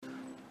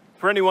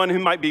For anyone who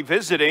might be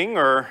visiting,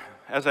 or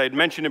as I had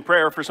mentioned in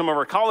prayer, for some of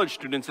our college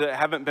students that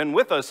haven't been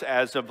with us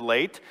as of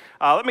late,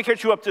 let me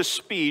catch you up to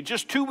speed.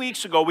 Just 2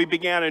 weeks ago, we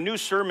began a new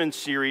sermon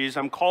series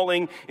I'm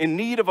calling In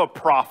Need of a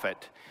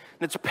Prophet.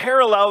 And it's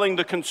paralleling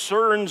the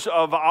concerns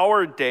of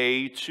our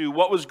day to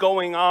what was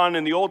going on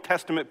in the Old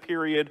Testament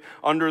period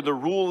under the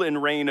rule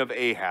and reign of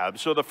Ahab.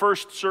 So the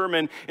first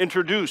sermon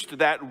introduced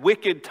that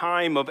wicked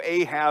time of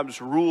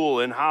Ahab's rule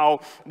and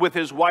how with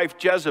his wife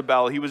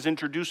Jezebel he was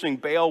introducing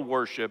Baal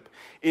worship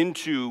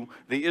into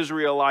the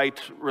Israelite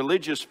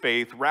religious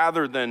faith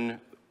rather than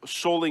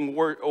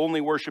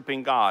only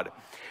worshiping God.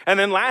 And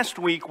then last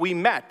week we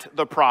met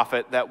the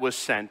prophet that was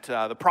sent,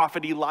 the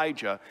prophet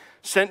Elijah,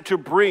 sent to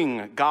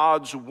bring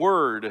God's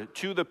word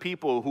to the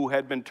people who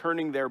had been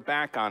turning their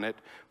back on it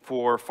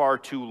for far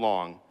too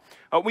long.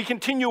 We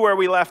continue where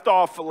we left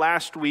off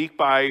last week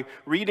by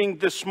reading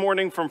this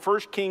morning from 1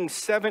 Kings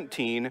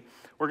 17.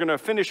 We're going to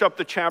finish up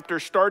the chapter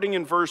starting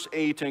in verse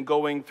 8 and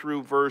going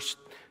through verse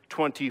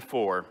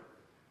 24.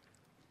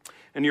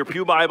 In your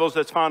pew Bibles,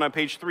 that's found on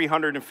page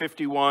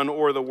 351,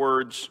 or the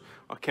words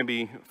can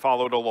be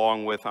followed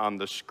along with on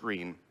the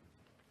screen.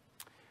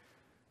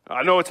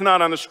 I know it's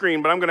not on the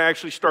screen, but I'm going to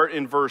actually start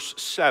in verse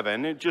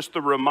 7. Just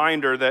the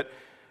reminder that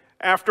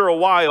after a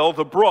while,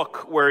 the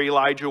brook where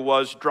Elijah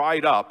was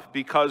dried up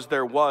because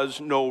there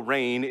was no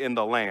rain in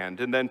the land.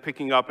 And then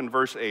picking up in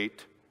verse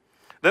 8,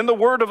 then the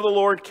word of the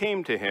Lord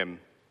came to him,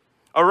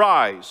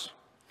 arise,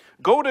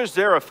 go to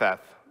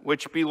Zarephath,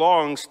 which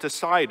belongs to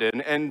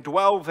Sidon, and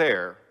dwell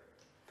there.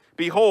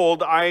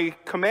 Behold, I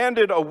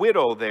commanded a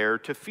widow there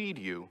to feed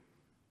you.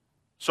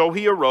 So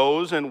he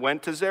arose and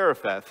went to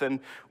Zarephath, and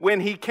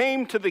when he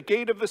came to the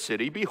gate of the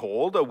city,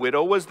 behold, a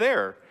widow was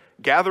there,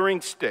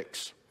 gathering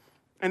sticks.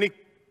 And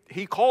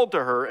he called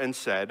to her and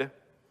said,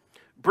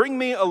 bring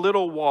me a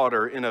little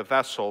water in a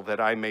vessel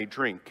that I may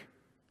drink.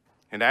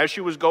 And as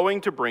she was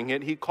going to bring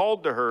it, he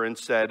called to her and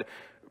said,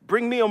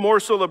 bring me a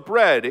morsel of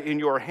bread in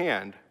your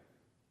hand.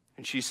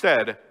 And she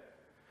said,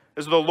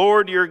 as the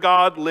Lord your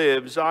God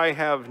lives, I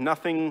have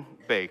nothing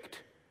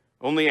baked,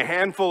 only a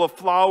handful of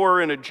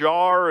flour in a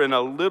jar and a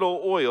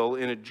little oil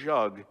in a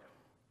jug.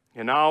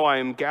 And now I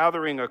am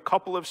gathering a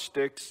couple of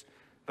sticks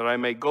that I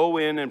may go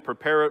in and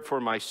prepare it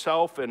for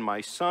myself and my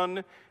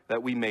son,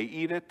 that we may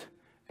eat it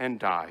and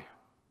die.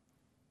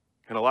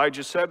 And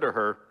Elijah said to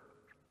her,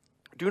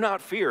 do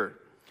not fear.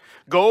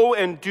 Go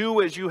and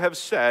do as you have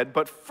said,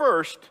 but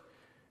first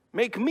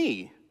make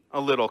me a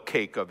little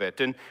cake of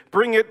it and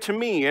bring it to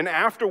me, and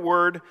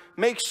afterward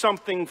make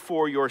something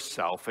for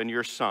yourself and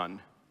your son.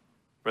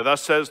 For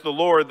thus says the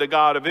Lord, the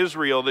God of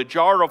Israel, the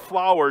jar of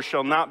flour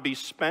shall not be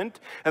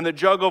spent, and the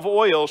jug of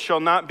oil shall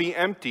not be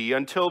empty,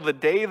 until the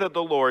day that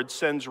the Lord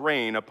sends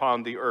rain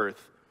upon the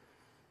earth.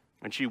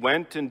 And she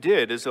went and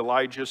did as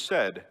Elijah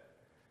said.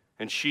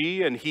 And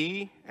she and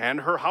he and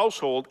her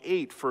household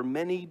ate for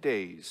many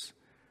days.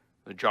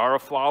 The jar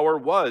of flour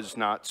was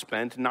not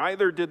spent,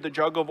 neither did the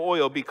jug of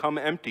oil become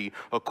empty,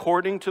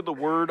 according to the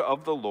word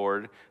of the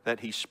Lord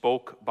that he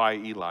spoke by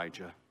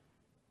Elijah.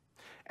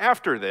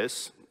 After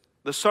this,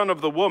 the son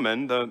of the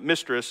woman, the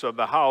mistress of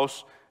the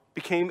house,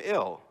 became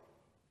ill,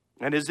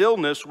 and his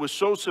illness was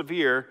so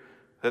severe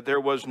that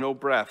there was no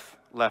breath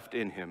left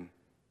in him.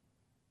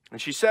 And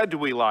she said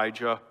to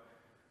Elijah,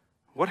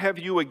 what have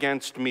you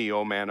against me,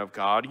 O man of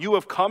God? You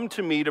have come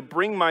to me to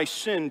bring my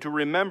sin to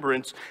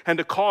remembrance and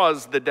to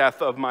cause the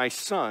death of my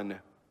son.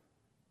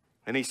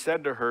 And he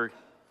said to her,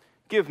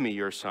 give me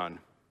your son.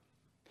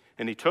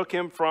 And he took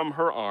him from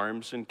her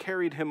arms and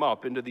carried him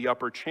up into the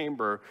upper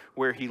chamber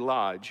where he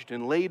lodged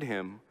and laid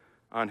him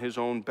on his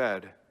own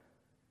bed.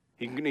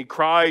 He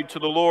cried to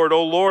the Lord,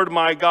 O Lord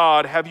my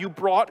God, have you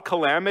brought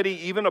calamity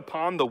even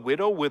upon the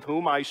widow with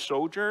whom I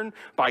sojourn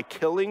by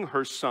killing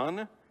her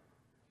son?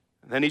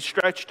 Then he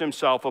stretched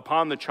himself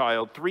upon the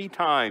child 3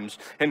 times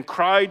and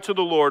cried to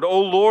the Lord, O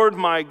Lord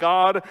my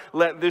God,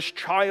 let this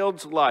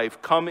child's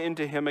life come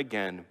into him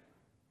again.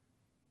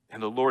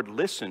 And the Lord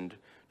listened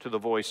to the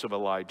voice of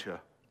Elijah.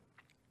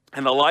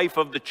 And the life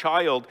of the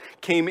child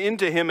came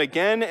into him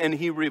again, and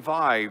he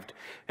revived.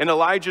 And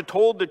Elijah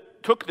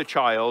took the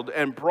child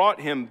and brought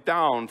him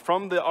down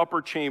from the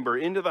upper chamber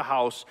into the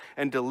house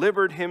and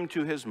delivered him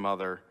to his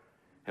mother.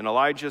 And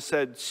Elijah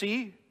said,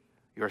 see,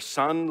 your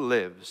son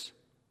lives.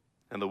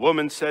 And the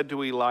woman said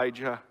to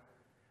Elijah,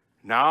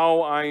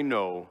 now I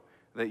know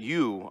that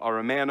you are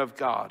a man of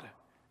God,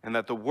 and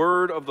that the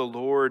word of the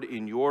Lord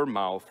in your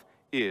mouth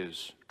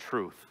is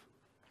truth.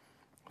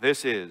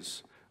 This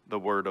is the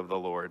word of the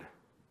Lord.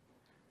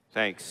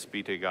 Thanks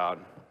be to God.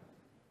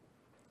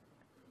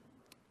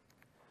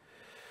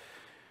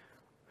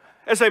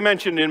 As I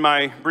mentioned in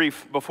my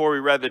brief before we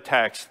read the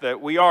text, that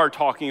we are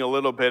talking a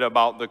little bit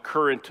about the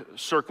current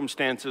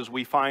circumstances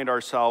we find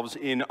ourselves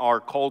in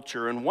our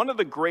culture. And one of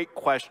the great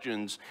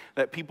questions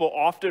that people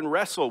often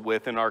wrestle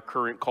with in our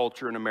current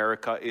culture in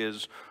America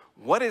is,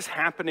 what is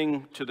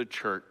happening to the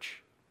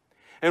church?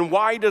 And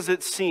why does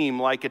it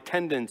seem like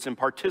attendance and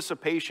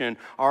participation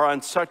are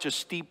on such a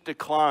steep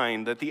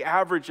decline that the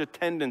average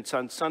attendance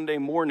on Sunday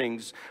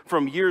mornings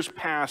from years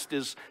past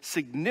is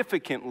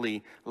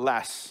significantly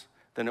less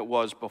than it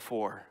was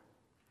before.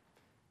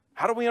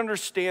 How do we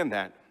understand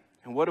that?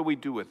 And what do we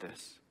do with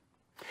this?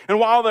 And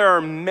while there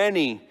are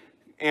many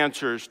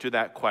answers to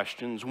that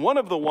question, one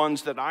of the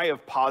ones that I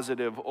have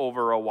posited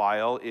over a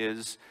while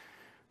is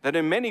that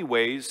in many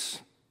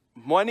ways,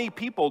 many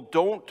people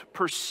don't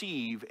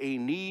perceive a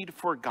need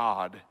for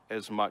God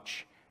as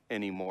much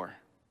anymore.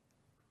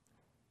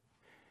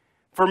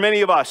 For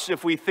many of us,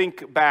 if we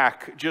think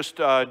back just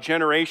a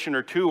generation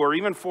or two, or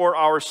even for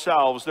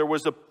ourselves, there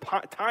was a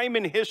time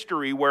in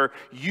history where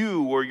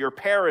you or your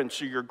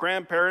parents or your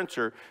grandparents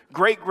or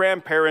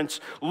great-grandparents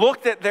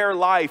looked at their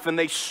life and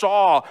they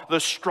saw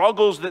the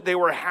struggles that they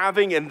were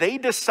having, and they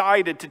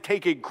decided to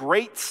take a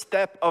great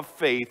step of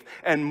faith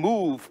and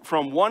move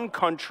from one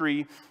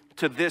country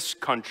to this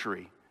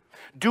country,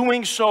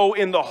 doing so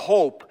in the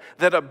hope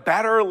that a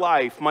better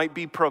life might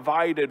be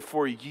provided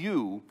for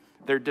you,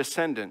 their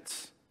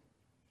descendants.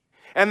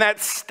 And that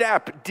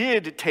step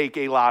did take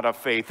a lot of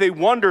faith. They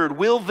wondered,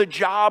 will the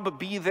job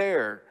be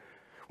there?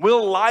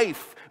 Will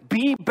life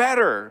be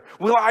better?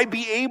 Will I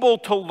be able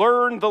to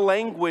learn the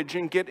language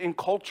and get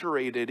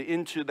enculturated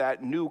into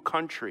that new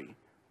country?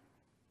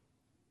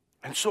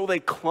 And so they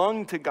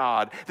clung to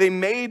God. They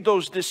made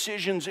those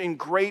decisions in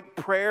great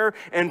prayer,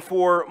 and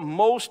for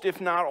most, if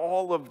not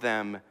all of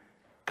them,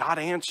 God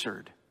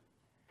answered.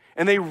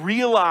 And they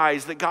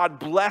realized that God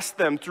blessed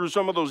them through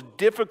some of those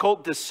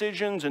difficult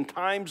decisions and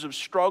times of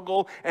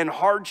struggle and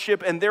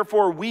hardship, and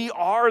therefore we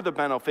are the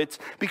benefits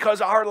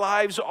because our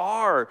lives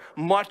are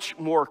much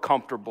more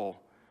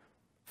comfortable,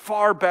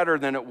 far better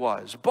than it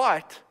was.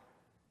 But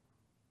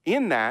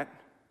in that,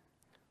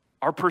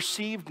 our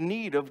perceived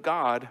need of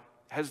God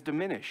has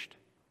diminished.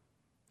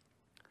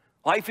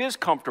 Life is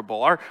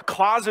comfortable. Our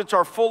closets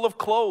are full of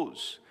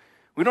clothes.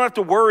 We don't have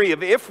to worry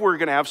if we're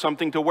going to have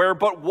something to wear,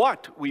 but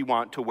what we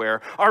want to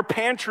wear. Our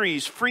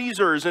pantries,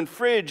 freezers, and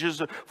fridge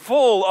is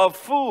full of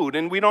food,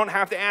 and we don't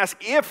have to ask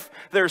if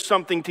there's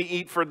something to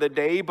eat for the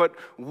day, but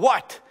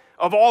what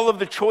of all of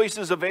the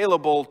choices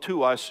available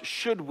to us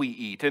should we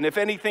eat. And if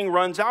anything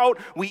runs out,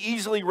 we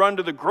easily run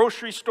to the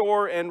grocery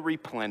store and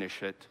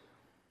replenish it.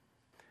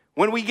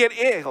 When we get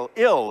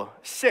ill,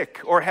 sick,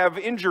 or have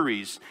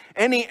injuries,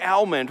 any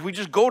ailment, we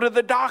just go to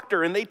the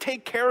doctor and they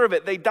take care of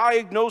it. They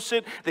diagnose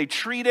it, they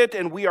treat it,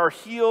 and we are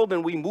healed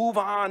and we move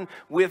on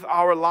with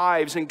our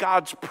lives. And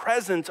God's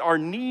presence, our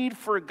need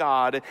for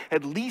God,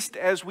 at least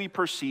as we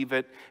perceive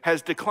it,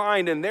 has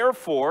declined. And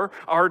therefore,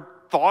 our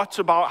thoughts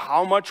about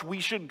how much we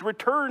should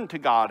return to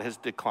God has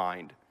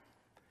declined.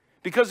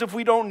 Because if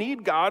we don't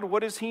need God,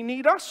 what does He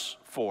need us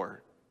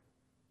for?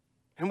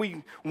 And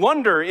we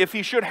wonder if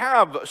He should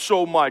have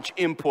so much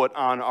input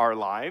on our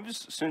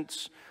lives,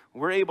 since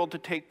we're able to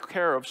take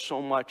care of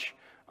so much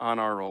on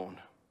our own.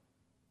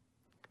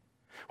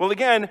 Well,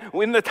 again,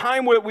 in the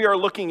time what we are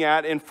looking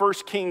at in 1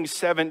 Kings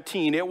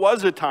 17, it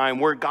was a time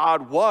where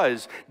God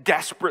was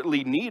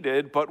desperately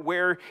needed, but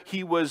where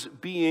He was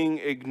being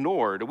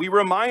ignored. We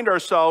remind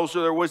ourselves that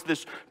there was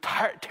this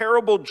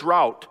terrible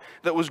drought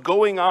that was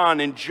going on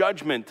in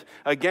judgment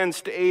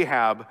against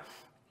Ahab.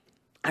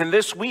 And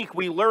this week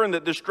we learned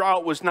that this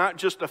drought was not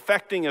just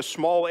affecting a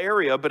small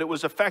area, but it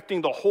was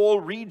affecting the whole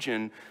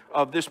region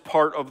of this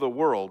part of the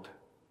world.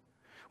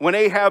 When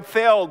Ahab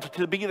failed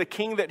to be the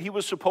king that he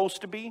was supposed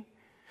to be,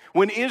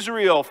 when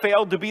Israel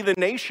failed to be the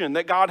nation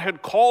that God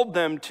had called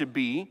them to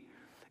be,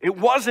 it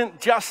wasn't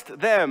just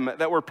them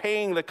that were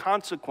paying the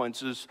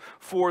consequences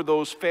for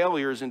those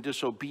failures and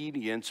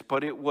disobedience,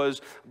 but it was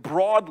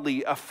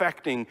broadly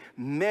affecting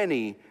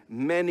many,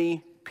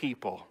 many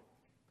people.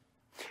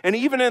 And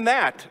even in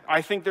that,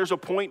 I think there's a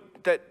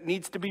point that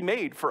needs to be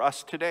made for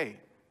us today.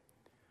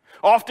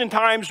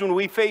 Oftentimes when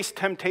we face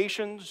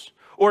temptations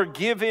or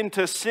give in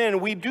to sin,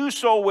 we do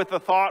so with the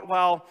thought,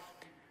 well,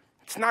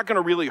 it's not going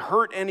to really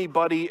hurt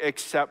anybody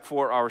except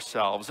for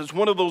ourselves. It's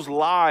one of those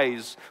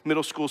lies,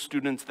 middle school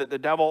students, that the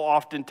devil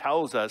often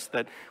tells us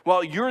that,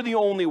 well, you're the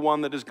only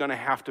one that is going to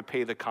have to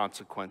pay the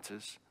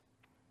consequences.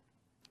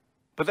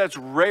 But that's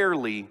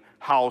rarely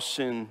how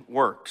sin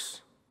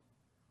works.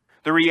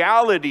 The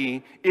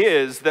reality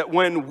is that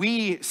when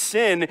we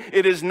sin,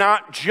 it is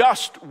not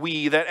just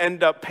we that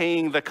end up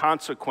paying the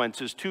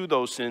consequences to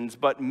those sins,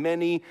 but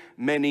many,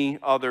 many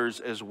others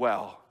as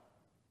well.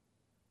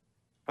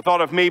 I thought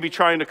of maybe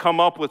trying to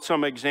come up with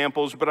some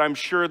examples, but I'm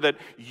sure that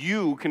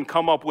you can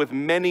come up with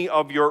many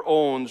of your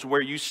own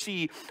where you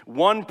see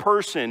one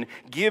person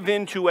give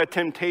into a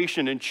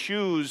temptation and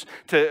choose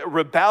to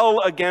rebel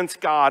against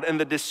God, and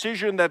the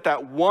decision that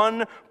that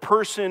one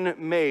person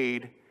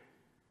made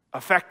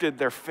affected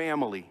their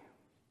family,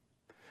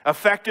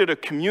 affected a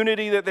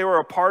community that they were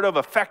a part of,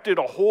 affected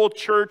a whole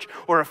church,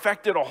 or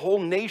affected a whole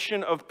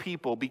nation of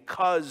people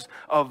because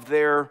of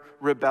their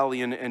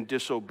rebellion and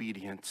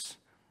disobedience.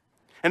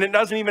 And it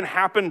doesn't even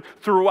happen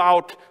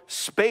throughout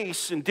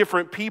space and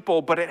different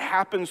people, but it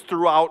happens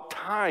throughout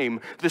time.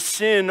 The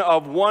sin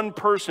of one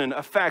person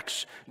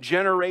affects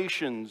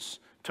generations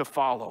to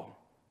follow.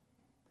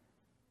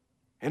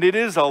 And it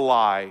is a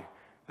lie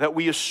that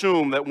we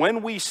assume that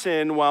when we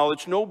sin, well,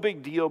 it's no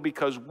big deal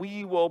because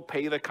we will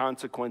pay the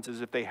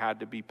consequences if they had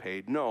to be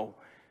paid. No,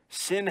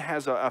 Sin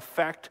has an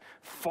effect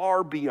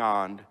far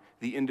beyond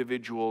the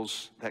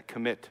individuals that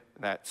commit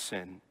that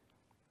sin.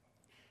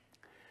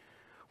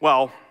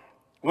 Well,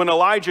 when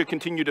Elijah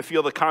continued to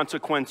feel the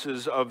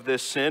consequences of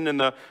this sin, and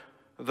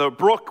the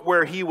brook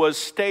where he was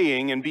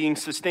staying and being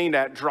sustained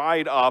at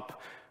dried up,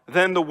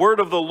 then the word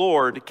of the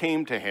Lord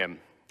came to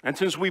him. And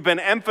since we've been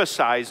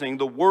emphasizing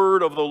the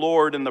word of the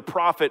Lord and the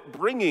prophet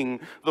bringing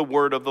the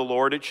word of the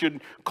Lord, it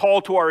should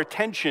call to our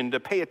attention to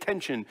pay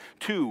attention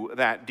to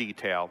that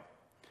detail.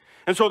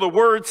 And so the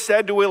word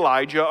said to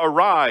Elijah,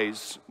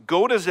 "Arise,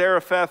 go to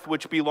Zarephath,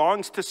 which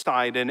belongs to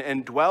Sidon,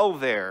 and dwell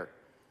there.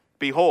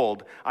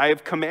 Behold, I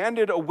have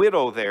commanded a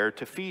widow there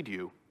to feed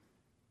you."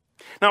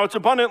 Now, it's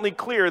abundantly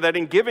clear that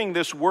in giving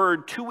this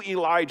word to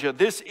Elijah,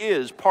 this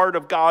is part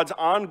of God's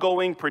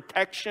ongoing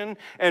protection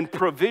and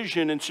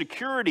provision and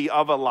security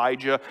of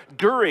Elijah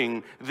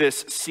during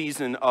this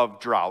season of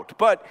drought.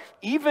 But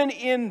even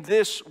in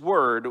this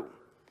word,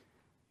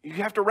 you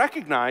have to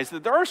recognize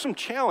that there are some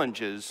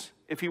challenges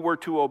if he were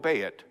to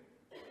obey it.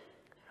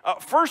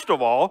 First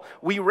of all,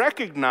 we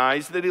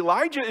recognize that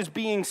Elijah is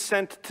being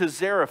sent to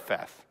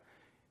Zarephath,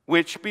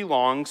 which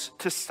belongs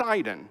to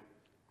Sidon.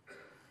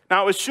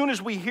 Now, as soon as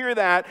we hear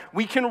that,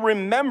 we can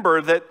remember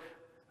that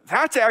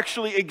that's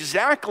actually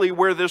exactly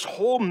where this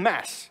whole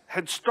mess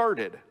had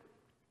started.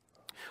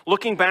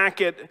 Looking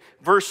back at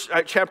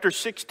chapter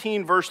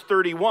 16, verse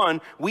 31,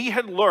 we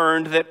had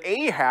learned that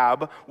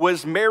Ahab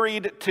was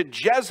married to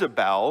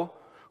Jezebel,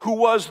 who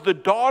was the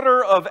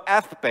daughter of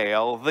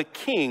Ethbaal, the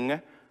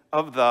king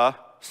of the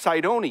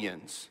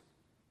Sidonians.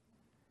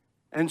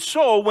 And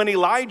so when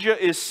Elijah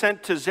is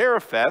sent to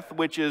Zarephath,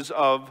 which is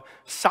of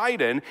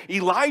Sidon,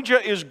 Elijah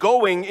is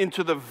going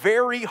into the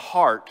very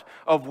heart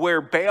of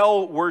where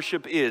Baal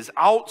worship is,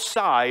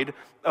 outside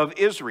of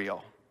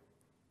Israel.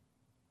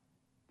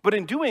 But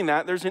in doing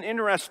that, there's an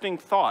interesting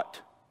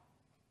thought.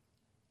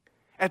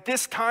 At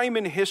this time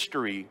in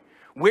history,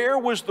 where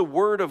was the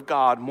word of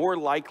God more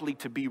likely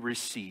to be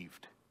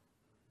received?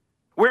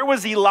 Where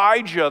was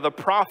Elijah, the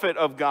prophet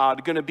of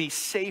God, going to be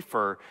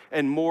safer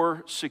and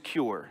more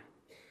secure?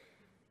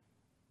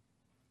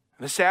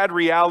 The sad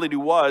reality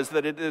was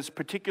that at this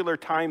particular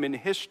time in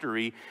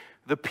history,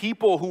 the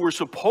people who were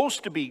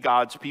supposed to be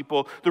God's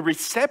people, the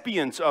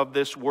recipients of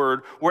this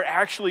word, were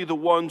actually the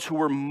ones who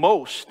were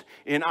most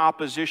in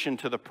opposition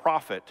to the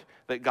prophet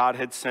that God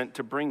had sent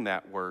to bring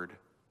that word.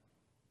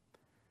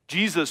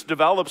 Jesus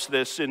develops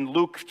this in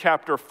Luke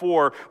chapter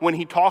 4 when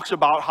he talks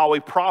about how a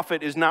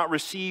prophet is not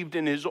received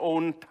in his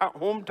own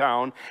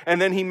hometown,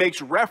 and then he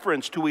makes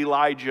reference to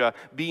Elijah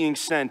being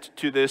sent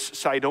to this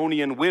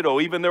Sidonian widow,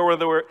 even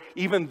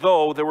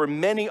though there were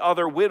many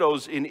other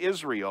widows in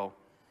Israel.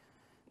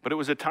 But it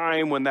was a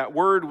time when that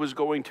word was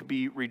going to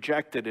be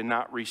rejected and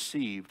not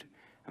received.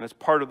 And that's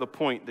part of the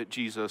point that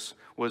Jesus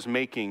was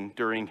making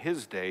during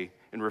his day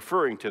in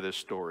referring to this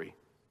story.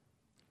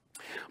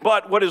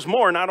 But what is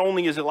more, not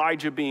only is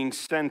Elijah being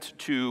sent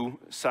to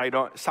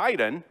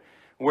Sidon,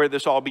 where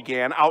this all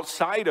began,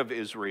 outside of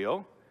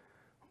Israel,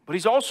 but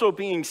he's also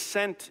being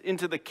sent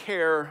into the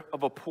care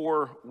of a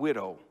poor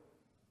widow.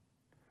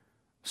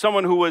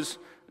 Someone who was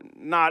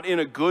not in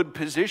a good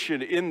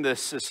position in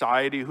this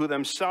society, who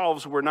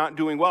themselves were not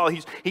doing well.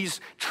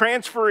 He's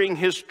transferring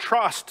his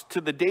trust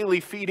to the daily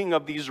feeding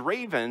of these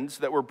ravens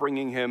that were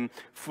bringing him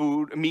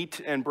food,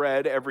 meat and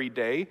bread every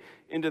day,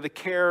 into the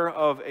care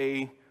of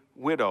a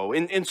widow.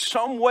 In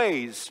some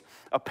ways,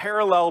 a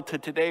parallel to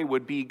today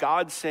would be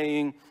God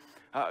saying,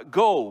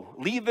 go,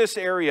 leave this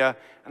area,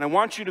 and I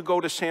want you to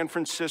go to San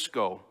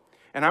Francisco,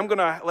 and I'm going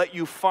to let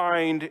you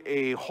find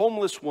a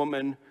homeless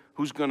woman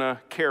who's going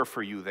to care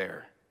for you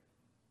there.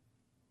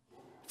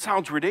 It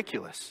sounds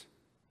ridiculous.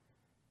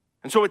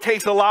 And so it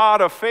takes a lot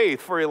of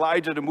faith for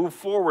Elijah to move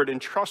forward in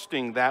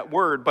trusting that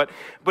word. But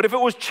if it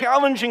was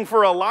challenging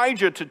for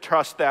Elijah to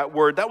trust that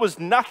word, that was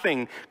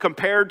nothing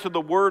compared to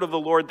the word of the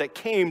Lord that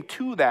came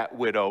to that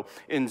widow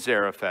in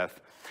Zarephath.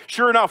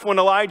 Sure enough, when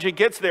Elijah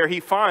gets there, he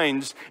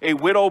finds a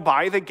widow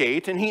by the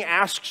gate, and he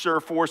asks her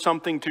for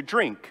something to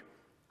drink.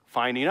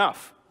 Fine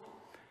enough.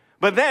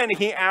 But then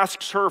he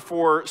asks her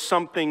for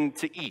something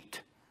to eat.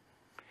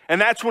 And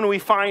that's when we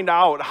find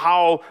out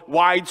how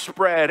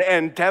widespread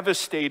and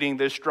devastating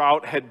this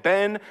drought had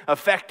been,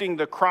 affecting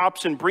the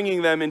crops and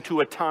bringing them into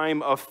a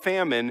time of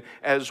famine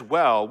as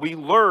well. We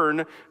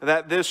learn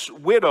that this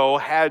widow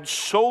had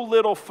so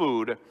little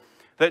food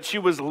that she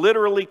was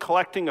literally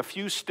collecting a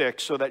few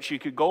sticks so that she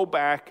could go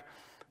back,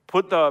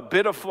 put the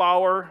bit of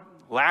flour,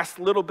 last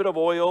little bit of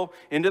oil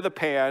into the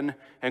pan,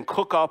 and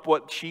cook up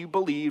what she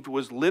believed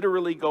was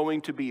literally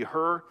going to be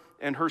her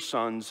and her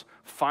son's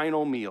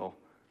final meal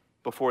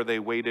before they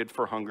waited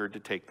for hunger to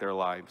take their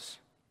lives.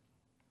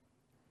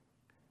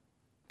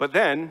 But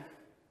then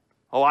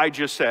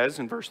Elijah says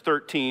in verse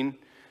 13,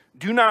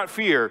 "Do not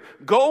fear.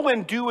 Go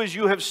and do as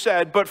you have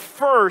said, but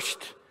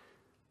first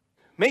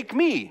make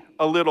me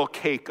a little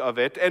cake of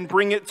it and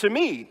bring it to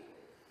me.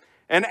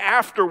 And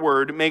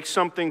afterward make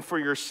something for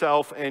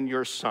yourself and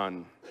your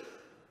son."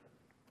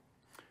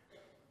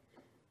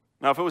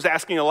 Now, if it was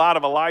asking a lot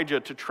of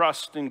Elijah to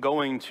trust in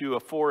going to a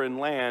foreign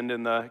land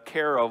in the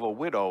care of a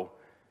widow,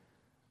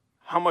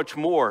 how much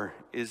more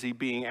is he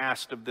being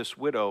asked of this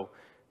widow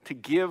to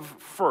give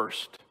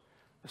first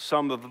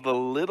some of the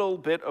little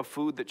bit of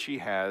food that she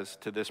has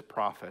to this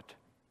prophet?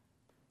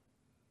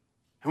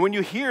 And when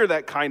you hear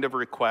that kind of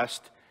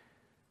request,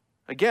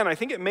 again, I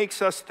think it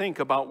makes us think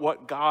about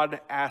what God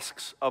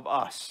asks of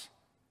us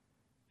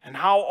and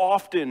how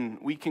often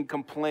we can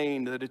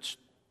complain that it's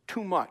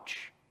too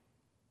much.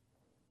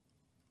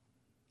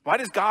 Why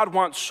does God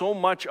want so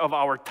much of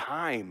our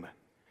time?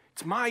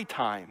 It's my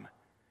time.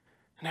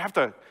 And I have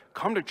to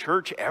come to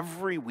church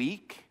every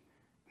week,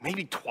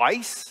 maybe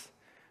twice,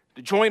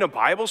 to join a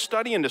Bible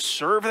study and to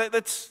serve.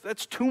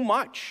 That's too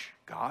much,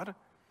 God.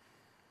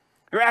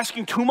 You're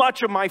asking too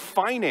much of my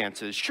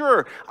finances.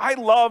 Sure, I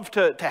love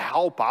to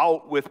help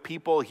out with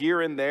people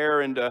here and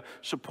there and to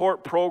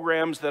support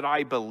programs that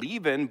I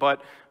believe in, but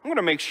I'm going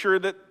to make sure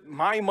that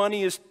my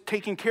money is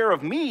taking care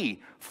of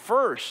me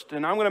first.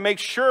 And I'm going to make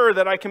sure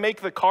that I can make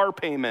the car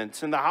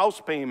payments and the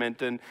house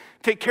payment and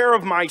take care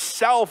of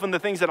myself and the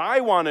things that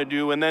I want to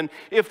do. And then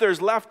if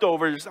there's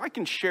leftovers, I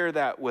can share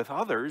that with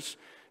others.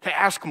 To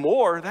ask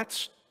more,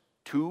 that's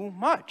too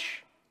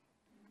much.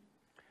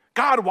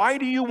 God, why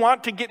do you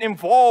want to get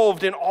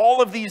involved in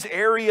all of these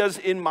areas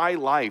in my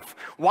life?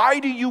 Why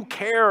do you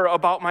care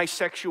about my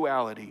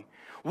sexuality?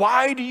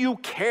 Why do you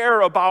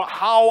care about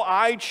how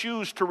I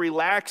choose to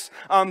relax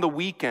on the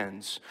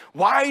weekends?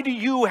 Why do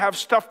you have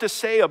stuff to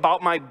say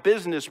about my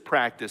business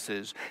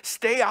practices?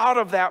 Stay out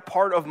of that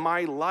part of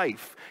my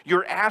life.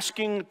 You're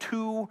asking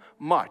too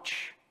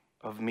much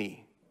of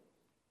me.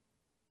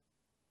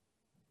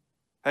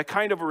 That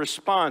kind of a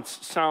response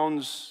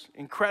sounds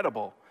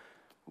incredible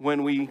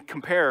when we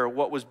compare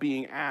what was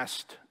being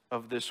asked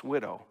of this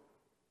widow.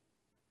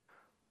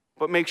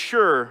 But make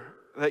sure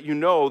that you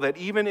know that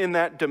even in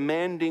that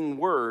demanding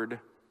word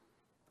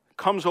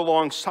comes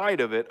alongside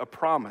of it a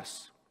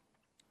promise.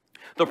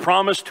 The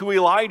promise to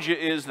Elijah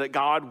is that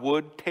God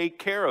would take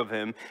care of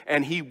him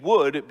and he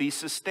would be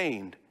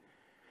sustained.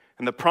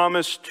 And the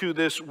promise to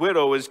this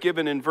widow is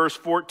given in verse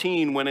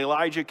 14 when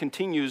Elijah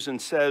continues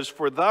and says,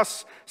 "For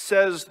thus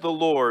says the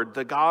Lord,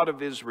 the God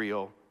of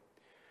Israel,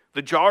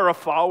 the jar of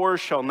flour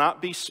shall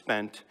not be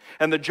spent,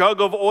 and the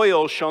jug of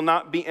oil shall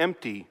not be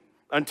empty,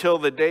 until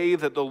the day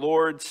that the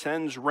Lord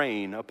sends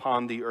rain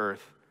upon the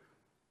earth."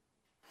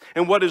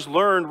 And what is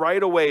learned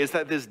right away is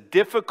that this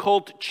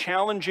difficult,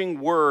 challenging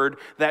word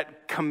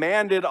that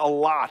commanded a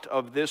lot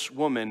of this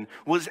woman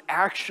was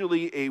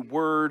actually a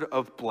word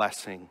of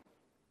blessing.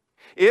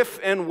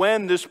 If and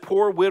when this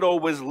poor widow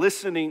was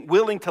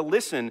willing to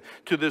listen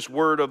to this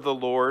word of the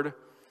Lord,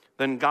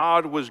 then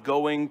God was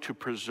going to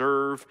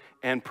preserve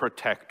and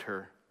protect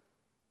her,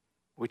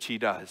 which he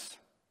does.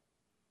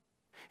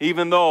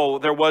 Even though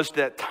there was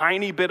that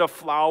tiny bit of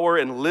flour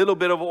and little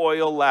bit of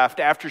oil left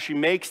after she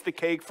makes the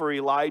cake for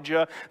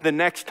Elijah, the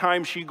next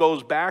time she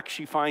goes back,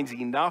 she finds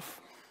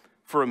enough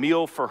for a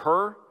meal for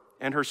her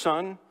and her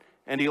son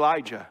and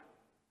Elijah.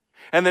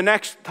 And the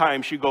next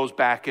time she goes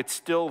back, it's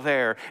still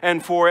there.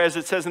 And for, as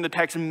it says in the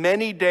text,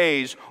 many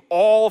days,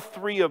 all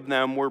three of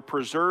them were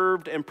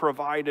preserved and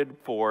provided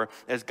for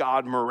as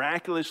God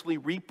miraculously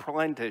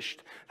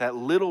replenished that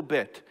little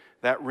bit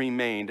that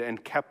remained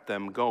and kept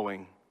them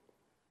going.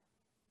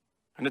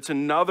 And it's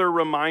another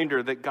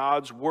reminder that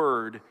God's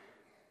word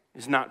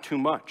is not too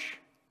much.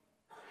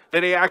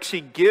 That he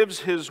actually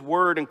gives his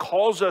word and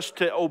calls us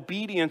to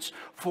obedience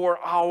for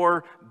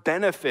our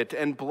benefit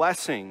and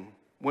blessing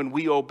when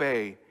we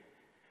obey.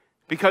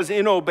 Because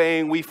in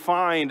obeying, we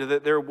find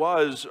that there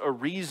was a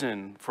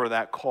reason for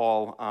that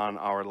call on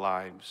our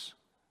lives.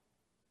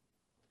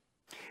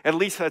 At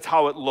least that's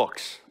how it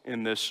looks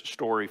in this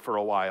story for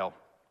a while.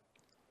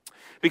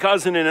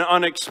 Because in an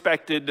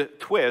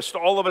unexpected twist,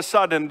 all of a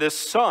sudden this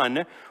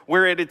son,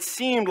 where it had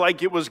seemed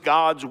like it was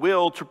God's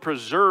will to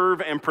preserve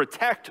and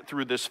protect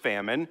through this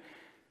famine,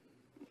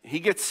 he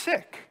gets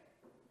sick.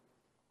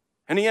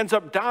 And he ends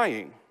up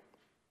dying.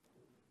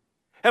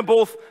 And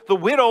both the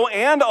widow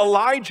and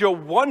Elijah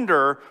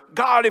wonder,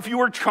 God, if you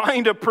were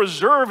trying to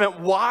preserve it,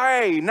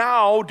 why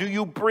now do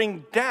you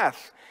bring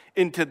death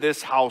into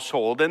this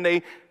household? And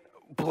they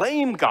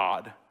blame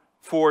God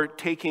for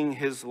taking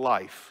his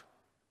life.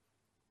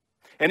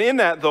 And in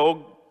that,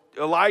 though,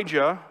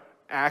 Elijah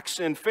acts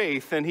in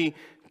faith, and he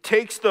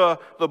takes the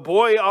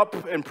boy up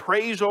and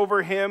prays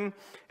over him.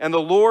 And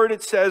the Lord,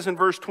 it says in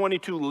verse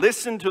 22,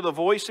 listened to the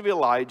voice of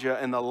Elijah,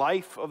 and the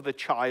life of the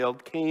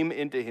child came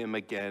into him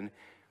again,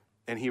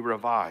 and he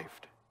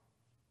revived.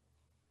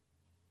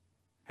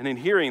 And in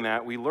hearing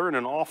that, we learn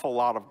an awful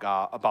lot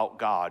about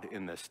God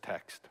in this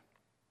text.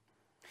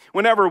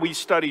 Whenever we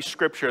study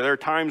Scripture, there are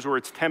times where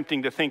it's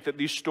tempting to think that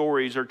these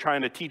stories are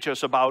trying to teach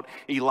us about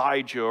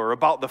Elijah or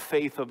about the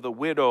faith of the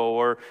widow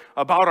or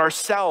about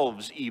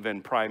ourselves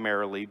even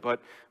primarily.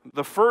 But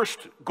the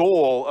first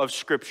goal of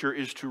Scripture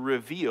is to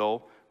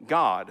reveal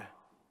God.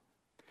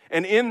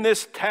 And in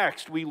this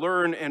text, we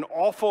learn an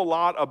awful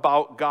lot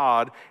about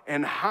God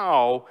and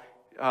how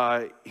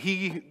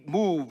he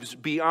moves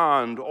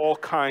beyond all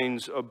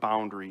kinds of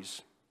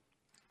boundaries.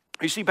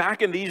 You see,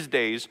 back in these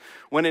days,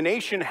 when a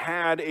nation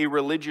had a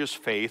religious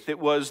faith, it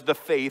was the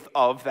faith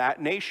of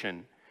that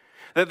nation.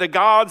 That the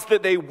gods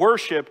that they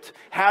worshiped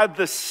had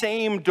the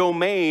same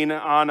domain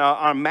on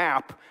a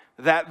map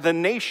that the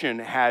nation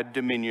had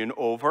dominion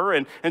over.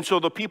 And so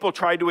the people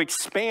tried to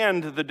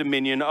expand the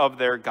dominion of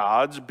their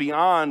gods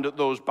beyond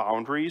those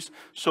boundaries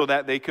so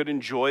that they could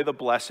enjoy the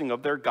blessing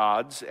of their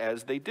gods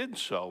as they did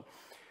so.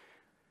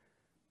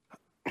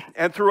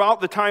 And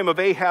throughout the time of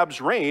Ahab's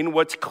reign,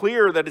 what's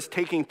clear that is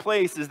taking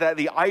place is that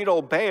the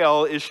idol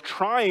Baal is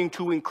trying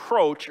to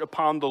encroach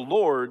upon the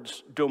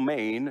Lord's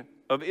domain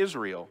of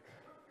Israel.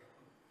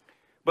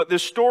 But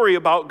this story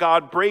about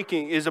God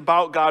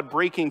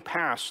breaking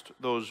past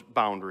those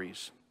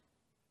boundaries.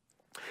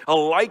 A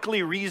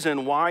likely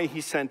reason why he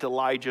sent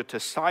Elijah to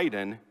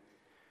Sidon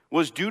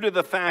was due to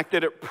the fact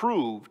that it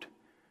proved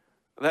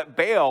that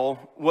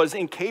Baal was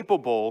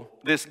incapable,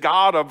 this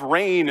god of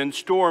rain and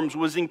storms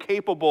was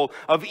incapable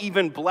of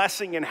even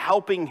blessing and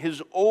helping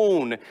his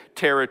own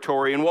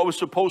territory and what was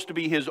supposed to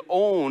be his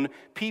own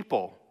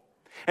people.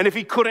 And if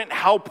he couldn't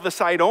help the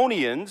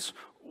Sidonians,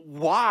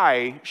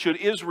 why should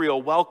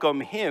Israel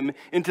welcome him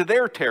into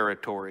their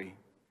territory?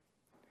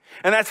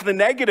 And that's the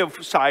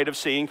negative side of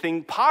seeing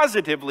things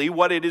positively.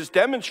 What it is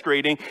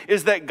demonstrating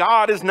is that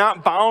God is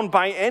not bound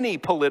by any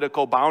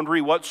political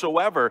boundary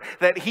whatsoever,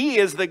 that he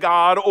is the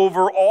God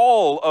over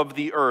all of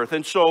the earth.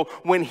 And so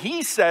when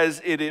he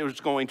says it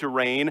is going to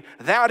rain,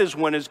 that is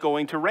when it's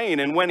going to rain.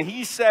 And when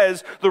he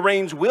says the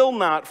rains will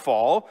not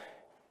fall,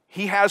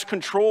 he has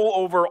control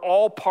over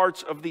all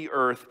parts of the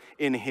earth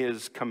in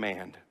his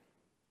command.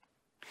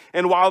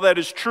 And while that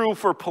is true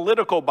for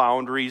political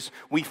boundaries,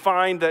 we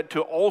find that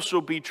to also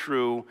be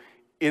true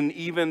in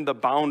even the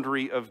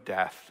boundary of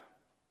death.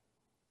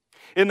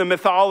 In the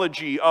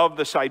mythology of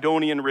the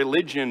Sidonian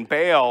religion,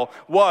 Baal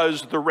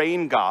was the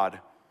rain god,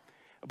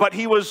 but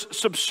he was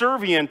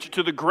subservient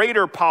to the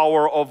greater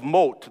power of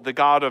Mot, the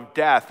god of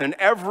death. And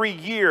every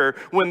year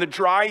when the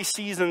dry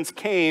seasons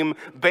came,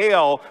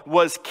 Baal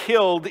was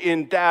killed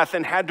in death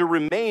and had to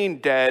remain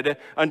dead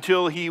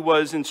until he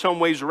was in some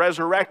ways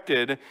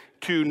resurrected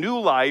to new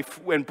life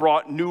and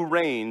brought new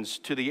rains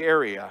to the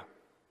area.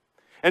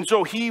 And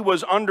so he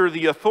was under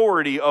the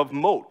authority of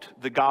Mot,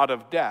 the god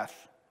of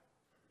death.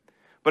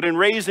 But in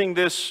raising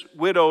this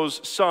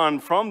widow's son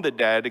from the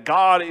dead,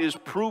 God is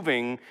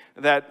proving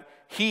that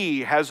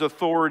he has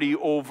authority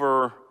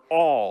over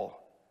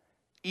all,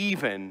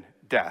 even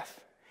death.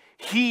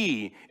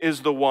 He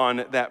is the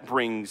one that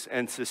brings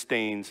and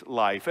sustains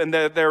life, and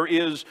that there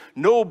is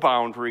no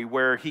boundary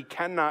where he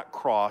cannot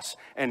cross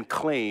and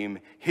claim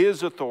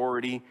his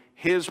authority,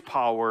 his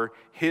power,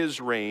 his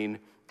reign,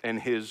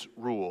 and his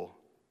rule.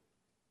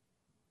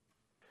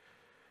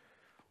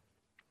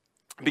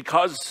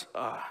 Because,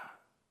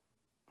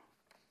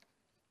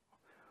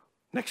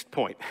 next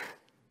point.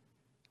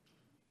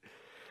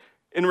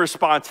 In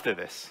response to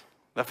this,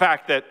 the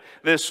fact that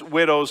this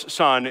widow's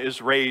son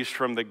is raised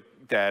from the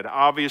dead,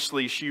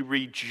 obviously she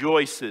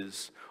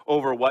rejoices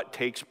over what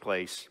takes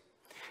place.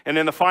 And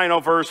in the final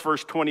verse,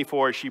 verse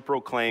 24, she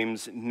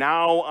proclaims,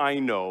 "Now I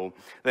know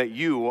that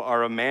you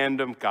are a man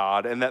of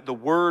God, and that the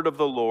word of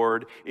the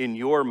Lord in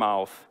your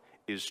mouth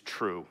is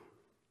true."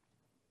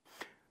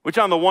 Which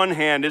on the one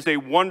hand is a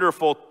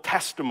wonderful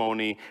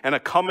testimony and a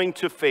coming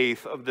to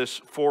faith of this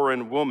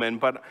foreign woman,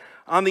 but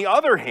on the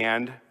other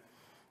hand,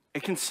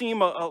 it can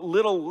seem a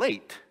little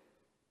late.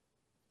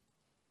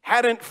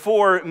 Hadn't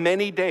for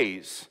many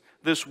days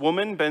this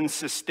woman been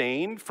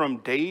sustained from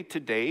day to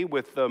day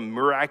with the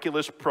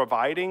miraculous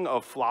providing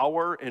of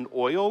flour and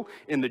oil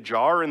in the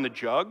jar and the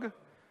jug?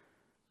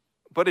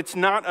 But it's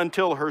not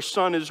until her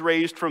son is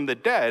raised from the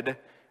dead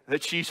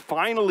that she's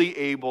finally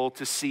able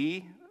to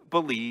see,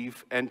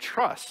 believe, and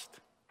trust.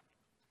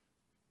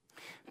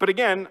 But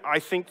again, I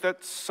think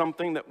that's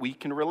something that we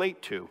can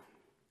relate to.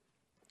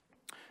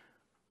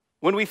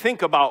 When we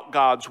think about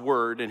God's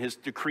word and his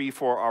decree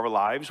for our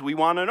lives, we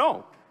want to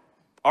know,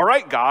 all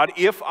right, God,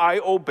 if I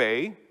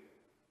obey,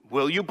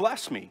 will you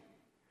bless me?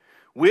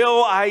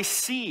 Will I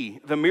see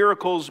the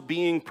miracles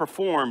being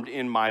performed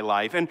in my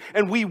life?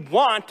 And we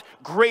want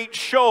great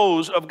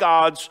shows of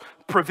God's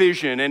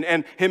provision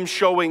and him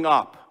showing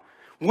up.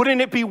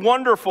 Wouldn't it be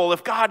wonderful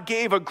if God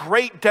gave a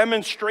great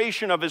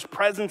demonstration of his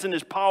presence and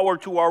his power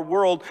to our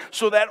world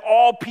so that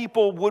all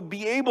people would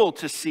be able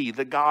to see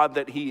the God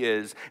that he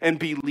is and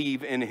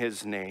believe in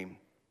his name?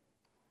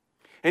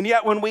 And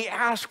yet when we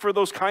ask for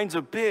those kinds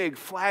of big,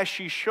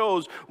 flashy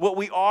shows, what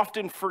we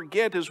often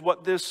forget is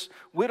what this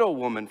widow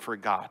woman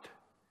forgot.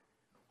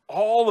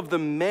 All of the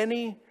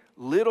many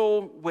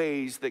little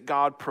ways that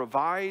God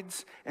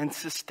provides and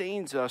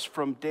sustains us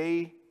from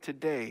day to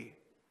day.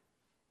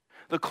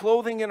 The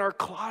clothing in our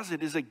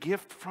closet is a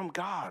gift from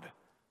God.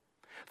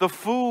 The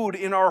food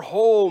in our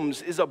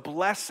homes is a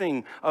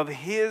blessing of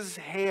his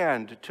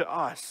hand to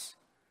us.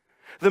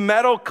 The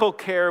medical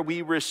care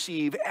we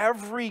receive,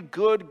 every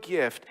good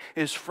gift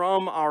is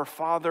from our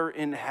Father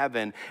in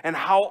heaven. And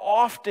how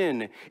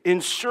often,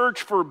 in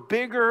search for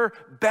bigger,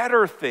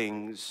 better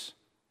things,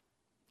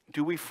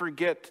 do we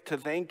forget to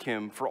thank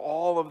him for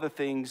all of the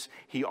things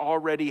he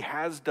already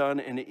has done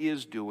and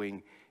is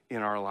doing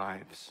in our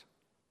lives?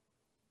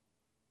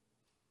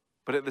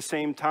 But at the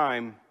same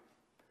time,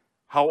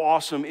 how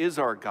awesome is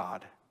our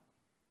God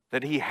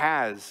that he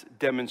has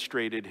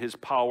demonstrated his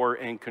power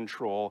and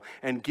control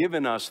and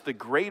given us the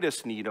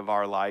greatest need of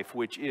our life,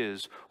 which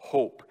is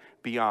hope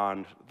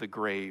beyond the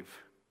grave.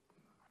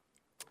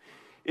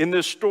 In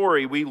this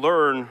story, we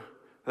learn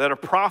that a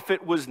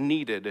prophet was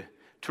needed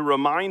to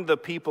remind the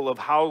people of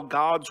how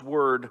God's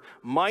word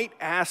might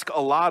ask a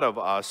lot of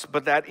us,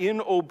 but that in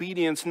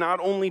obedience,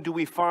 not only do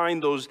we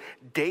find those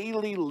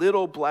daily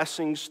little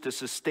blessings to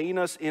sustain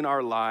us in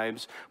our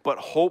lives, but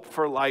hope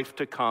for life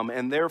to come.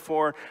 And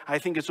therefore, I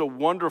think it's a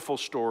wonderful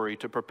story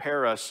to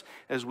prepare us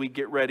as we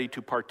get ready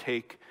to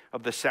partake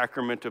of the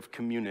sacrament of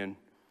communion.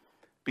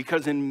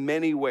 Because in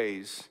many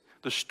ways,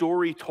 the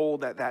story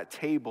told at that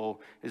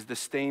table is the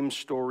same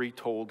story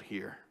told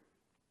here.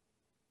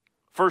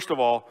 First of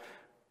all,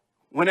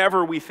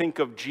 whenever we think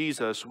of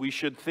Jesus, we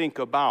should think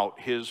about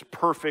his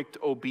perfect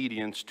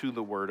obedience to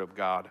the Word of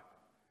God.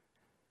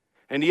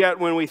 And yet,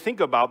 when we think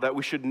about that,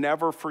 we should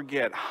never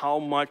forget how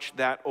much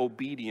that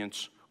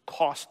obedience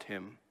cost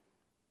him.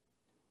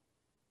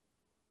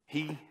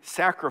 He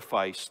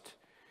sacrificed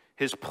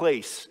his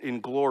place in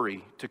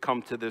glory to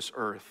come to this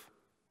earth.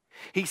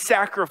 He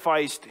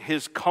sacrificed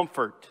his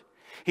comfort.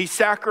 He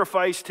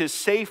sacrificed his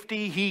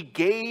safety. He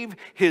gave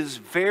his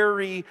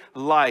very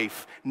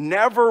life,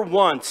 never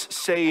once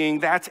saying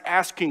that's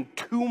asking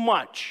too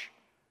much,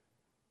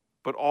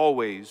 but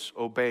always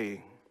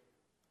obeying.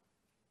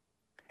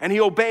 And he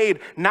obeyed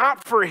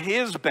not for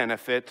his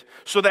benefit,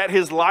 so that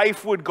his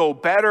life would go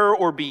better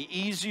or be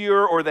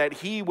easier or that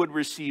he would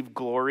receive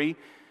glory.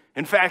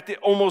 In fact,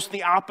 almost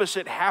the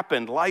opposite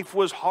happened. Life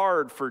was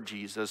hard for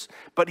Jesus,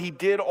 but he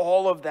did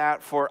all of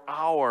that for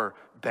our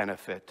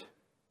benefit.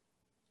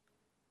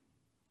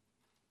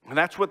 And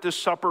that's what this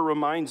supper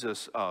reminds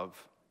us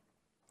of.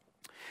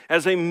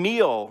 As a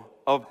meal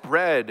of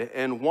bread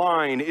and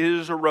wine, it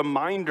is a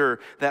reminder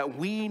that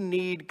we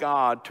need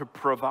God to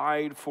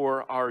provide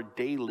for our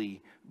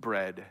daily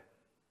bread.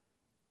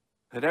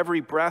 That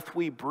every breath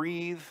we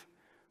breathe,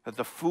 that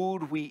the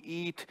food we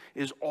eat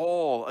is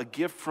all a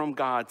gift from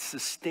God,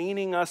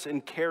 sustaining us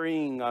and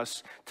carrying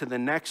us to the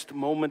next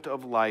moment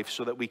of life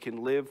so that we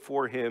can live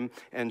for him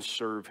and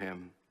serve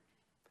him.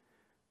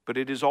 But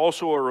it is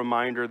also a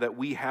reminder that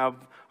we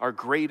have our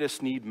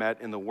greatest need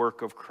met in the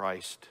work of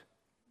Christ.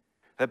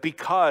 That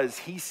because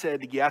he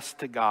said yes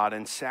to God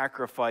and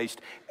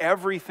sacrificed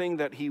everything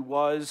that he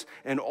was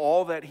and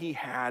all that he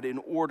had in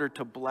order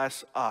to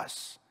bless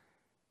us,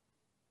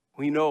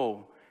 we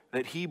know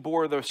that he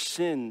bore the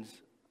sins,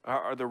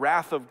 or the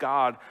wrath of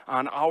God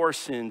on our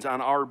sins,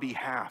 on our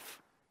behalf.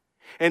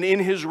 And in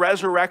his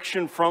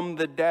resurrection from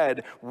the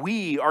dead,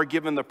 we are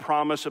given the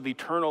promise of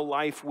eternal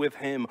life with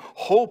him,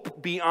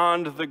 hope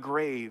beyond the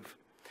grave.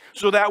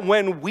 So that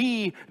when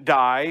we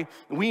die,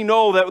 we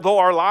know that though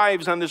our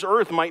lives on this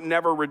earth might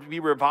never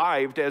be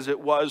revived as it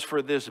was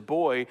for this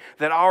boy,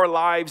 that our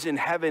lives in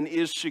heaven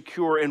is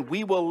secure and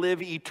we will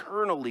live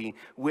eternally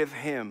with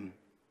him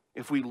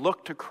if we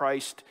look to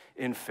Christ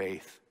in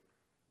faith.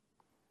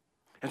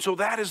 And so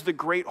that is the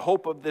great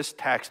hope of this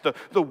text,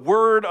 the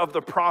word of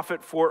the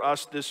prophet for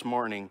us this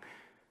morning.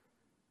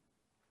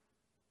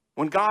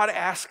 When God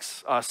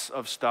asks us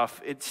of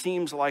stuff, it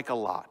seems like a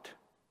lot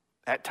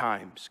at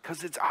times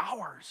because it's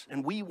ours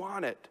and we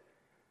want it.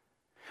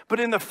 But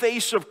in the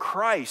face of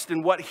Christ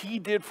and what he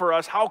did for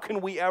us, how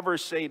can we ever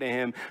say to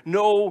him,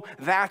 no,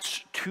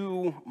 that's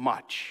too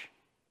much?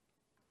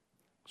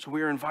 So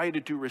we are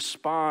invited to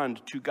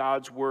respond to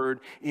God's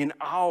word in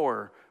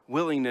our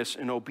willingness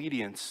and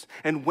obedience.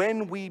 And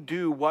when we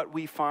do, what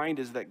we find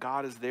is that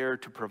God is there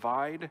to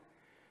provide,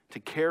 to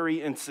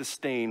carry and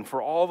sustain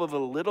for all of the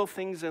little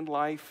things in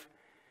life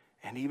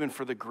and even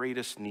for the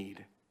greatest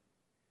need.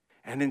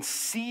 And in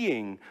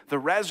seeing the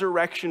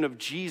resurrection of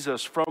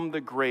Jesus from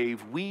the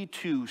grave, we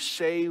too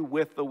say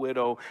with the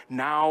widow,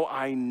 now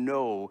I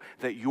know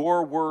that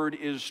your word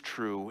is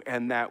true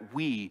and that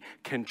we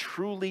can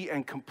truly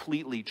and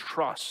completely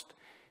trust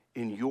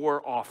in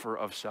your offer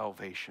of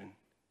salvation.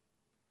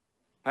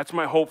 That's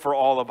my hope for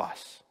all of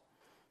us,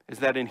 is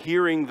that in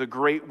hearing the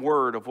great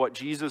word of what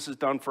Jesus has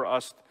done for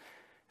us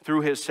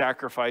through his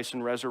sacrifice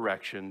and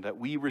resurrection, that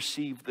we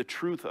receive the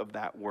truth of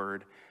that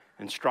word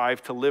and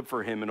strive to live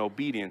for him in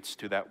obedience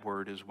to that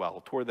word as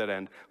well. Toward that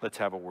end, let's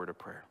have a word of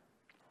prayer.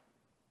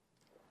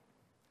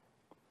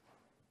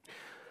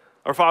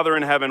 Our Father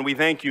in heaven, we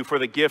thank you for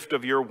the gift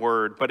of your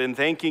word, but in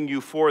thanking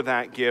you for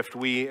that gift,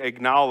 we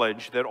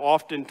acknowledge that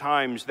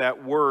oftentimes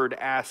that word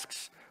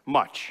asks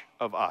much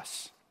of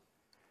us.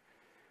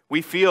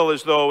 We feel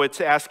as though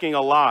it's asking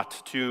a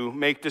lot to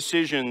make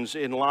decisions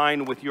in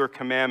line with your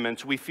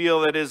commandments. We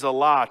feel it is a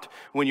lot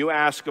when you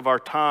ask of our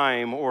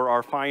time or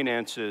our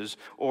finances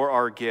or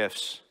our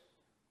gifts.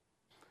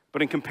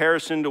 But in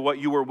comparison to what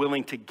you are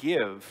willing to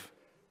give,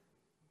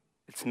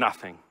 it's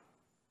nothing.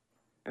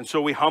 And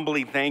so we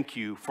humbly thank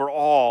you for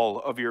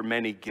all of your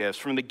many gifts,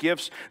 from the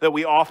gifts that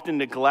we often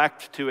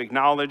neglect to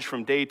acknowledge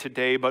from day to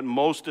day, but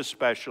most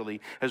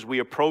especially as we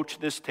approach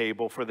this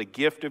table for the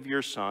gift of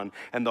your Son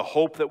and the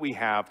hope that we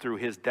have through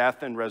his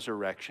death and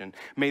resurrection.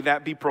 May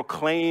that be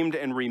proclaimed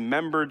and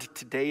remembered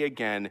today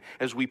again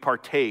as we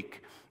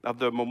partake of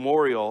the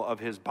memorial of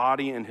his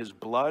body and his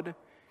blood,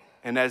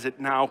 and as it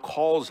now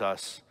calls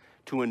us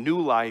to a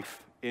new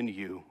life in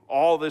you.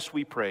 All this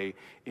we pray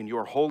in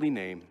your holy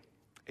name.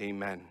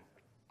 Amen.